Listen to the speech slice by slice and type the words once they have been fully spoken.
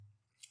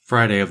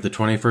Friday of the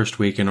 21st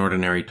week in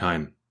Ordinary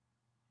Time.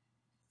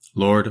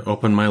 Lord,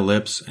 open my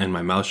lips, and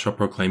my mouth shall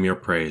proclaim your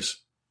praise.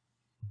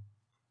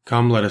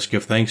 Come, let us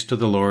give thanks to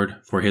the Lord,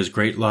 for his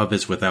great love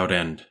is without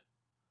end.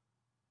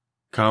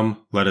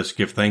 Come, let us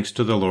give thanks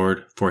to the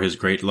Lord, for his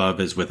great love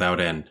is without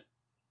end.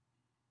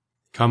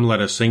 Come, let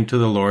us sing to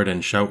the Lord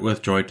and shout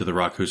with joy to the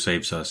Rock who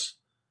saves us.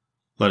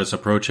 Let us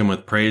approach him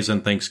with praise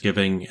and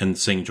thanksgiving and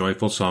sing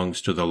joyful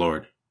songs to the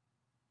Lord.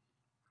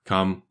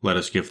 Come, let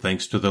us give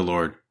thanks to the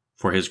Lord,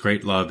 for his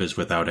great love is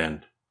without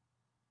end.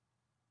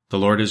 The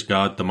Lord is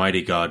God, the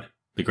mighty God,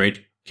 the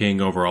great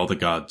King over all the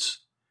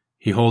gods.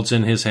 He holds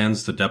in his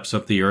hands the depths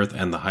of the earth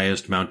and the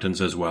highest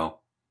mountains as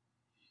well.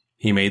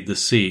 He made the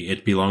sea,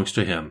 it belongs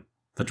to him,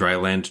 the dry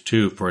land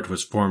too, for it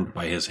was formed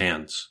by his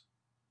hands.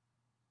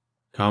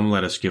 Come,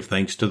 let us give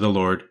thanks to the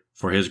Lord,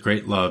 for his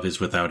great love is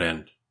without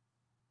end.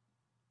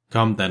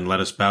 Come then, let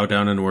us bow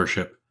down and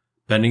worship,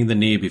 bending the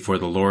knee before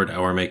the Lord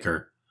our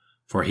Maker,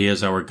 for he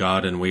is our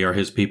God and we are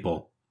his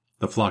people,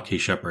 the flock he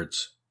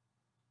shepherds.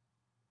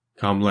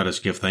 Come, let us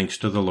give thanks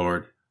to the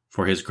Lord,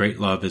 for his great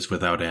love is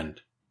without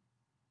end.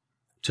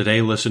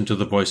 Today listen to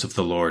the voice of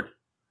the Lord.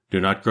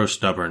 Do not grow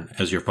stubborn,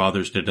 as your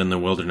fathers did in the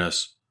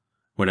wilderness,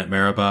 when at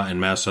Meribah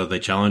and Massah they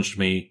challenged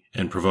me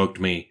and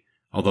provoked me,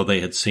 although they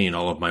had seen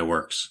all of my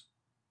works.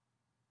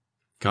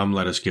 Come,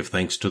 let us give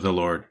thanks to the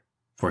Lord,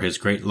 for his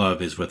great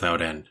love is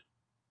without end.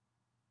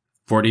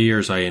 40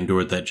 years I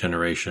endured that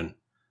generation.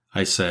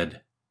 I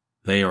said,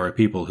 they are a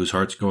people whose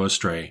hearts go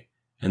astray,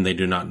 and they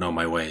do not know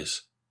my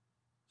ways.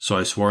 So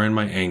I swore in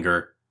my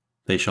anger,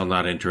 they shall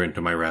not enter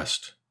into my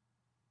rest.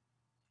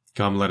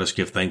 Come, let us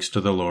give thanks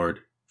to the Lord,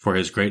 for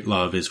his great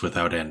love is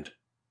without end.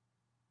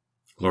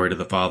 Glory to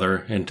the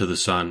Father, and to the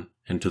Son,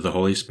 and to the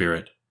Holy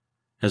Spirit,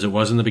 as it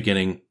was in the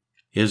beginning,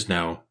 is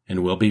now,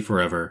 and will be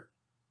forever.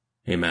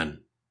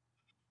 Amen.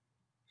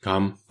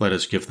 Come, let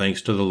us give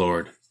thanks to the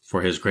Lord,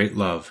 for his great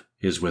love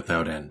is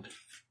without end.